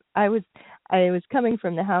was coming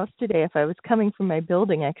from the house today, if I was coming from my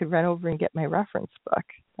building, I could run over and get my reference book.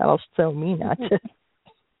 That'll show me not to.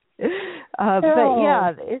 But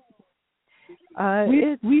yeah,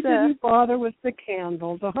 we didn't bother with the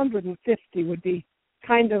candles. 150 would be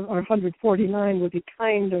kind of, or 149 would be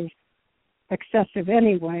kind of excessive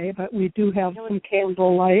anyway, but we do have some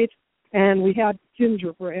candlelight, and we had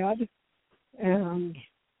gingerbread, and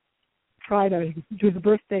try to do the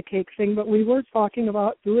birthday cake thing, but we were talking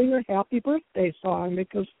about doing a happy birthday song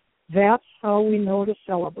because that's how we know to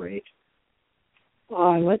celebrate.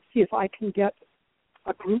 Let's see if I can get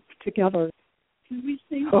a group together. Can we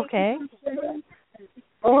sing? Okay.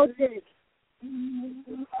 Okay.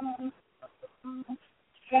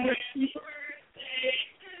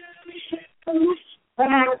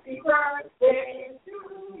 Happy birthday to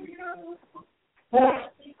you.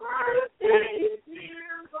 Happy birthday, dear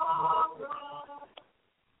Laura.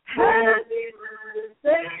 Happy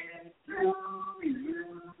birthday to you.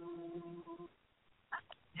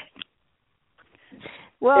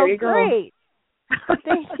 Well, there you great. Go.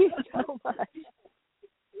 Thank you so much.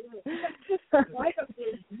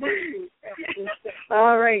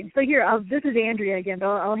 All right. So here, this is Andrea again. But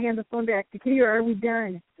I'll hand the phone back to Kitty. Or are we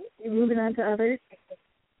done? You moving on to others?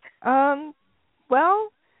 Well,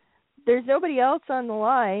 there's nobody else on the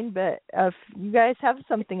line, but if you guys have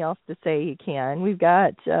something else to say, you can. We've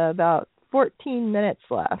got about 14 minutes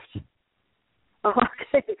left.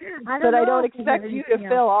 Okay. I don't expect you to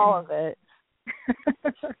fill all of it.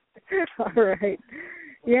 All right.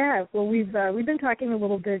 Yeah. Well, we've been talking a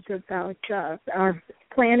little bit about our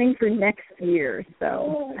planning for next year.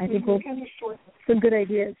 So I think we'll some good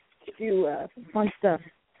ideas to do fun stuff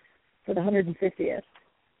for the 150th.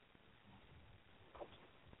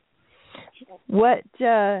 What?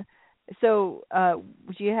 So,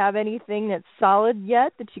 do you have anything that's solid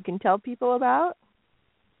yet that you can tell people about?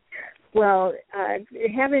 Well,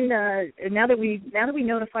 having now that we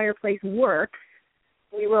know the fireplace works,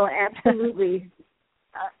 we will absolutely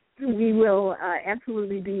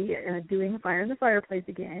absolutely be doing a fire in the fireplace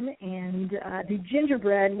again. And the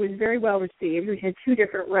gingerbread was very well received. We had 2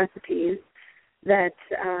 different recipes that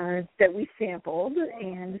we sampled,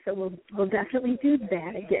 and so we'll definitely do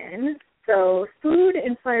that again. So food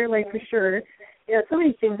and firelight for sure. You know, so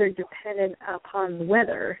many things are dependent upon the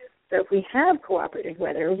weather. So if we have cooperative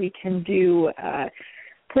weather, we can do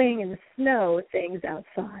playing in the snow things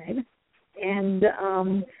outside. And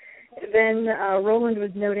then Roland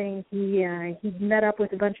was noting he met up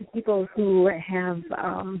with a bunch of people who have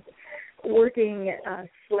working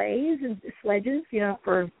sledges, you know,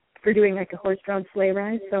 for doing like a horse-drawn sleigh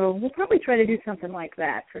ride. So we'll probably try to do something like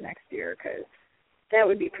that for next year, because that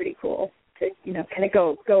would be pretty cool to, you know, kind of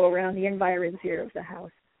go around the environs here of the house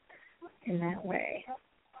in that way.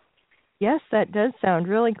 Yes, that does sound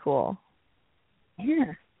really cool.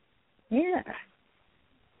 Yeah.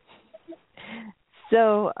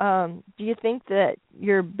 So, do you think that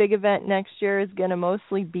your big event next year is going to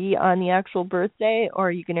mostly be on the actual birthday, or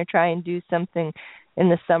are you going to try and do something in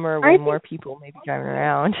the summer when more people may be driving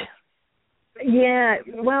around? Yeah,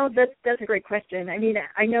 well, that's a great question. I mean,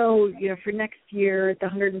 I know, you know, for next year, the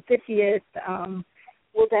 150th,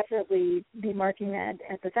 we'll definitely be marking that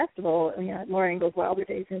at the festival, you know, at Laura Ingalls Wilder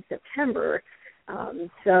Days in September.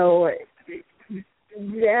 So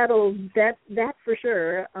that's for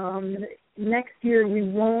sure. Next year we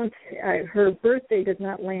won't. Her birthday does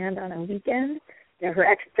not land on a weekend. Yeah, her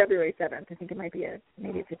February 7th. I think it might be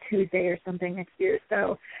maybe it's a Tuesday or something next year.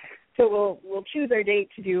 So we'll choose our date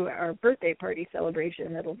to do our birthday party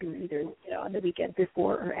celebration. That'll be either, you know, on the weekend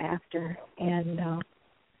before or after. And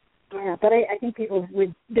yeah, but I think people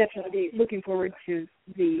would definitely be looking forward to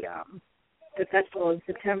the festival in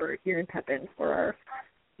September here in Pepin for our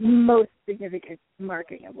most significant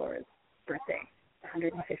marking of Laura's birthday,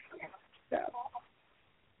 150th. So.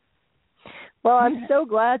 Well, I'm so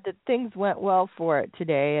glad that things went well for it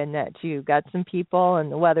today and that you got some people and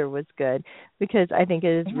the weather was good, because I think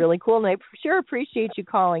it is really cool. And I sure appreciate you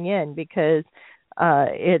calling in, because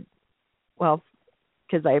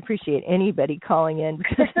because I appreciate anybody calling in,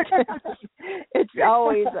 because it's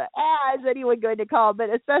always, is anyone going to call? But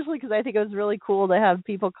especially because I think it was really cool to have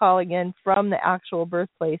people calling in from the actual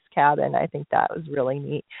birthplace cabin. I think that was really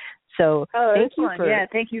neat. So thank you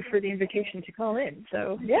thank you for the invitation to call in.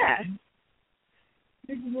 So yeah.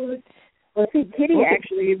 Well, see, Kitty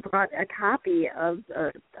actually brought a copy of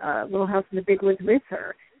Little House in the Big Woods with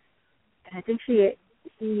her, and I think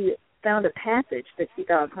she found a passage that she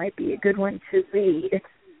thought might be a good one to read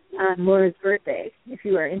on Laura's birthday, if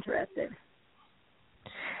you are interested.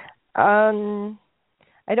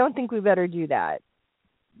 I don't think we better do that,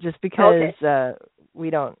 just because we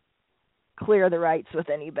don't clear the rights with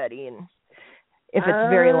anybody, and if it's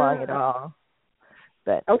very long at all.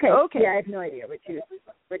 But okay. Yeah, I have no idea what you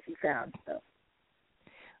found. So.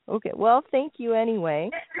 Okay. Well, thank you anyway.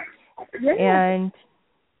 Yeah. And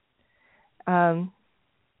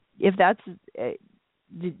if that's,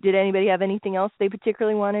 did anybody have anything else they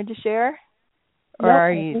particularly wanted to share? Or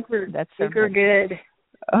are you? I think we're good.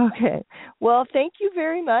 Okay. Well, thank you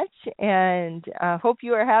very much, and hope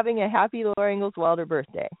you are having a happy Laura Ingalls Wilder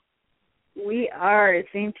birthday. We are.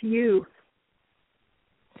 Same to you.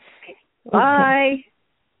 Okay. Bye.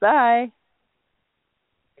 Bye.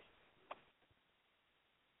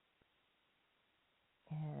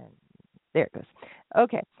 And there it goes.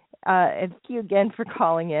 Okay. Thank you again for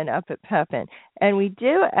calling in up at Pepin. And we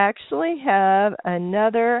do actually have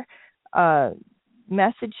another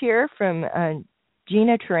message here from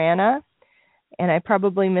Gina Tarana. And I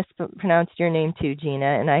probably mispronounced your name too,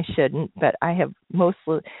 Gina, and I shouldn't, but I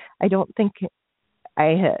don't think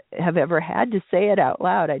I have ever had to say it out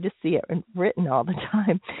loud. I just see it written all the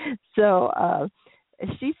time. So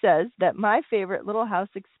she says that my favorite Little House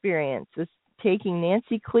experience was taking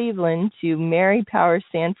Nancy Cleveland to Mary Powers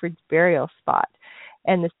Sanford's burial spot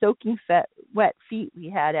and the soaking wet feet we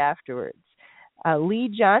had afterwards. Lee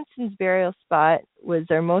Johnson's burial spot was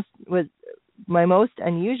my most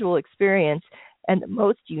unusual experience, and the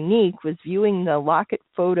most unique was viewing the locket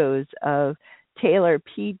photos of Taylor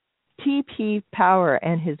T.P. Power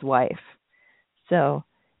and his wife. So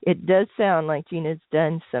it does sound like Gina's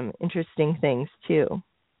done some interesting things too.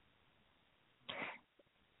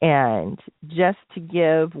 And just to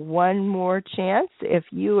give one more chance, if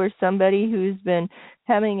you are somebody who's been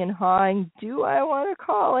hemming and hawing, do I want to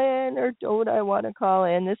call in or don't I want to call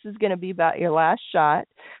in? This is going to be about your last shot.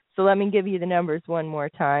 So let me give you the numbers one more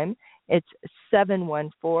time. It's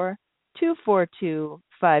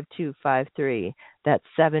 714-242-5253. That's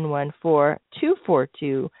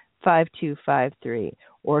 714-242-5253.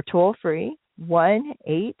 Or toll free,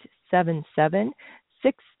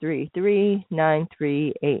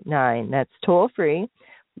 1-877-633-9389. That's toll free,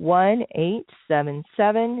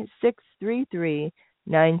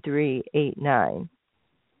 1-877-633-9389.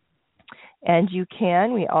 And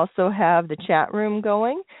we also have the chat room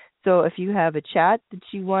going. So if you have a chat that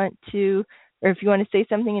you want to, or if you want to say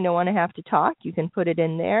something and don't want to have to talk, you can put it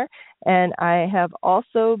in there. And I have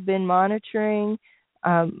also been monitoring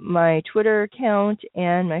my Twitter account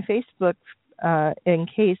and my Facebook in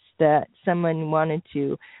case that someone wanted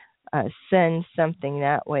to send something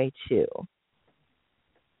that way too.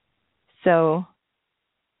 So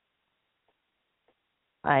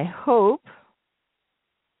I hope,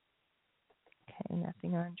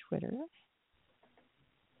 nothing on Twitter.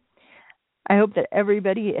 I hope that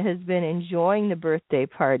everybody has been enjoying the birthday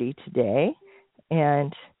party today,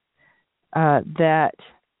 and that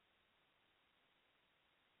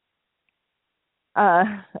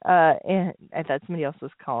and I thought somebody else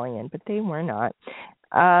was calling in, but they were not.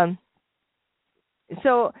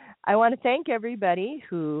 So I want to thank everybody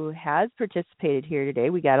who has participated here today.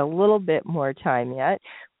 We got a little bit more time yet,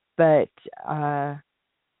 but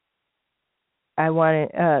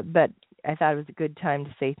I thought it was a good time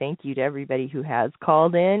to say thank you to everybody who has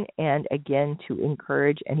called in, and again to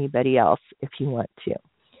encourage anybody else if you want to.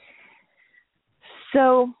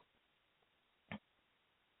 So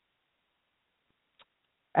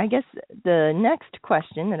I guess the next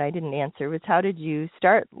question that I didn't answer was, how did you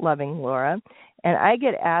start loving Laura? And I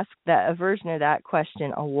get asked a version of that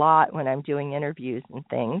question a lot when I'm doing interviews and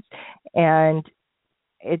things. And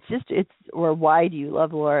or why do you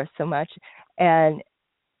love Laura so much? And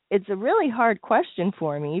it's a really hard question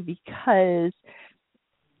for me because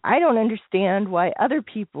I don't understand why other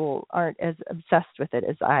people aren't as obsessed with it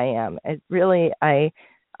as I am. I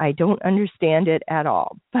don't understand it at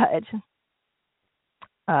all. But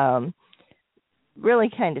really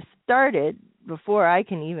kind of started before I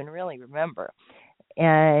can even really remember.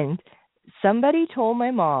 And somebody told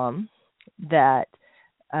my mom that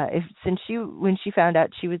when she found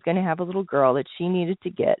out she was going to have a little girl, that she needed to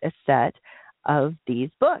get a set of these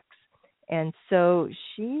books. And so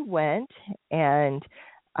she went and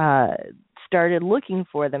started looking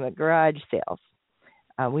for them at garage sales.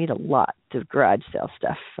 We had a lot of garage sale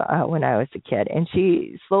stuff when I was a kid. And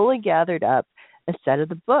she slowly gathered up a set of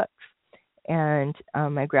the books. And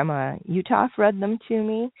my grandma Utah read them to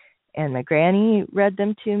me, and my granny read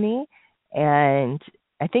them to me. And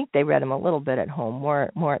I think they read them a little bit at home,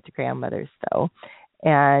 more at the grandmother's though.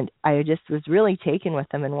 And I just was really taken with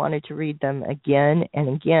them and wanted to read them again and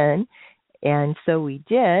again. And so we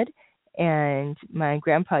did. And my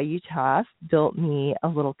grandpa Utah built me a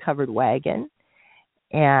little covered wagon.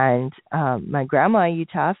 And my grandma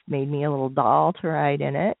Utah made me a little doll to ride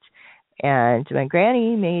in it. And my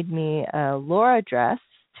granny made me a Laura dress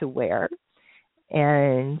to wear.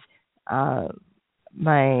 And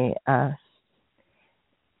my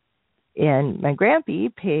grandpa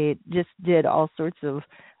did all sorts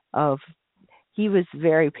of he was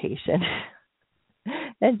very patient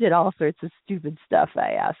and did all sorts of stupid stuff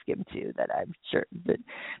I asked him to, that I'm sure that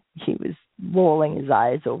he was rolling his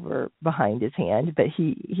eyes over behind his hand, but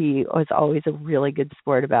he was always a really good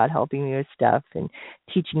sport about helping me with stuff and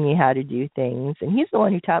teaching me how to do things. And he's the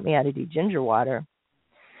one who taught me how to do ginger water.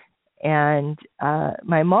 And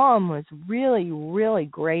my mom was really, really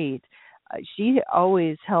great. She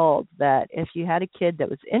always held that if you had a kid that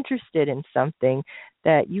was interested in something,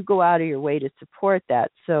 that you go out of your way to support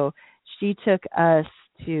that. So she took us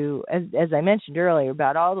to, as I mentioned earlier,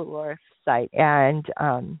 about all the Laura sites, and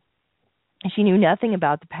she knew nothing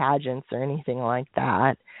about the pageants or anything like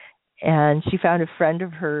that. And she found a friend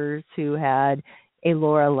of hers who had a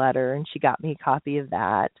Laura letter, and she got me a copy of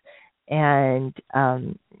that. And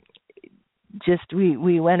just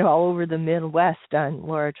we went all over the Midwest on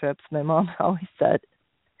Laura trips. My mom always said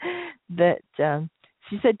that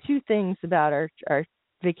she said two things about our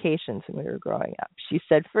vacations when we were growing up. She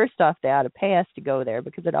said, first off, they ought to pay us to go there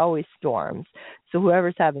because it always storms. So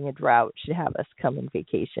whoever's having a drought should have us come on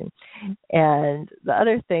vacation. And the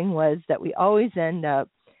other thing was that we always end up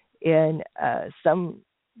in some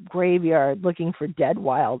graveyard looking for dead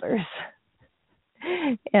wilders.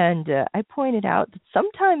 And I pointed out that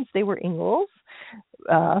sometimes they were Ingalls,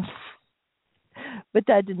 but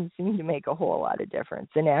that didn't seem to make a whole lot of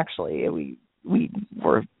difference. And actually, we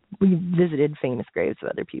visited famous graves of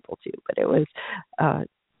other people too. But it was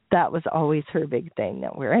that was always her big thing,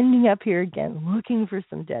 that we're ending up here again looking for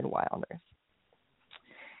some dead wilders.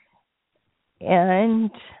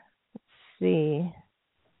 And let's see.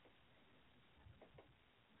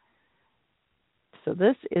 So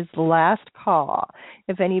this is the last call.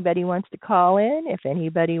 If anybody wants to call in, if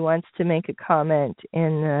anybody wants to make a comment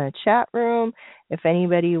in the chat room, if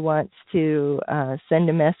anybody wants to send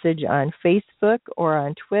a message on Facebook or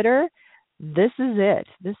on Twitter, this is it.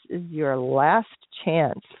 This is your last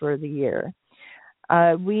chance for the year.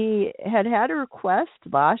 We had a request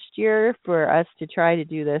last year for us to try to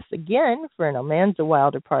do this again for an Almanza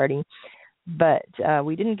Wilder party, but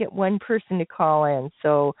we didn't get one person to call in,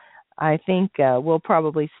 so I think we'll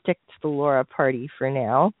probably stick to the Laura party for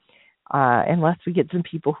now, unless we get some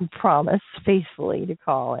people who promise faithfully to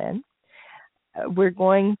call in. We're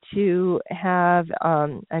going to have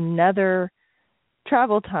another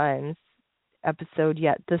Travel Times episode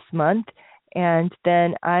yet this month, and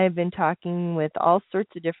then I've been talking with all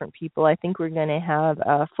sorts of different people. I think we're going to have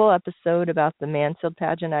a full episode about the Mansfield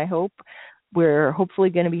pageant, I hope. We're hopefully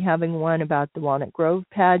going to be having one about the Walnut Grove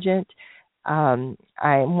pageant. I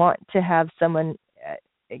want to have someone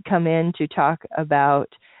come in to talk about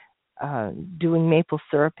doing maple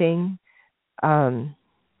syruping.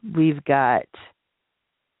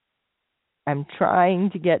 I'm trying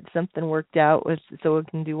to get something worked out so we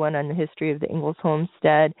can do one on the history of the Ingalls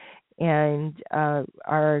homestead, and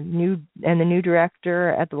the new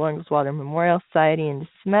director at the Ingalls Wilder Memorial Society in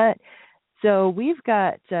DeSmet. So we've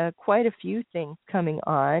got quite a few things coming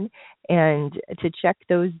on, and to check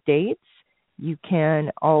those dates, you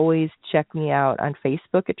can always check me out on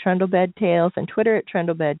Facebook at Trundlebed Tales and Twitter at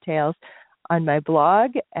Trundlebed Tales, on my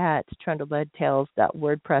blog at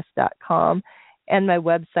trundlebedtales.wordpress.com, and my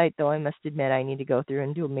website, though I must admit I need to go through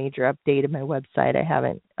and do a major update of my website. I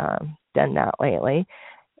haven't done that lately.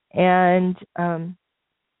 And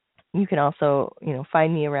you can also,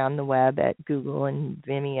 find me around the web at Google and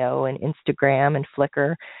Vimeo and Instagram and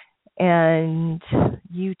Flickr and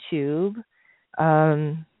YouTube.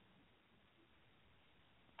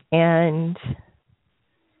 And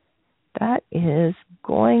that is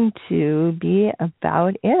going to be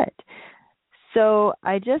about it. So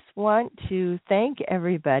I just want to thank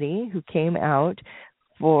everybody who came out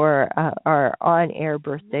for our on-air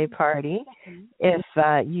birthday party. If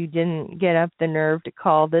you didn't get up the nerve to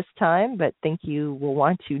call this time, but think you will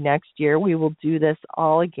want to next year, we will do this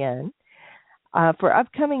all again. For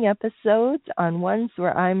upcoming episodes, on ones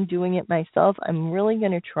where I'm doing it myself, I'm really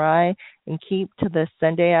going to try and keep to the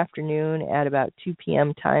Sunday afternoon at about 2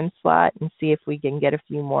 p.m. time slot and see if we can get a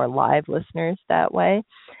few more live listeners that way.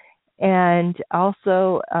 And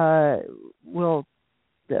also,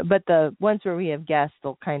 but the ones where we have guests,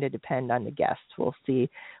 they'll kind of depend on the guests. We'll see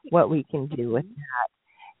what we can do with that.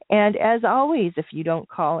 And as always, if you don't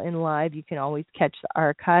call in live, you can always catch the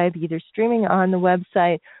archive, either streaming on the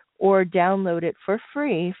website or download it for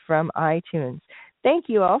free from iTunes. Thank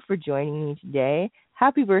you all for joining me today.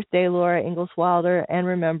 Happy birthday, Laura Ingalls Wilder, and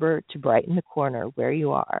remember to brighten the corner where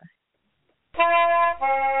you are.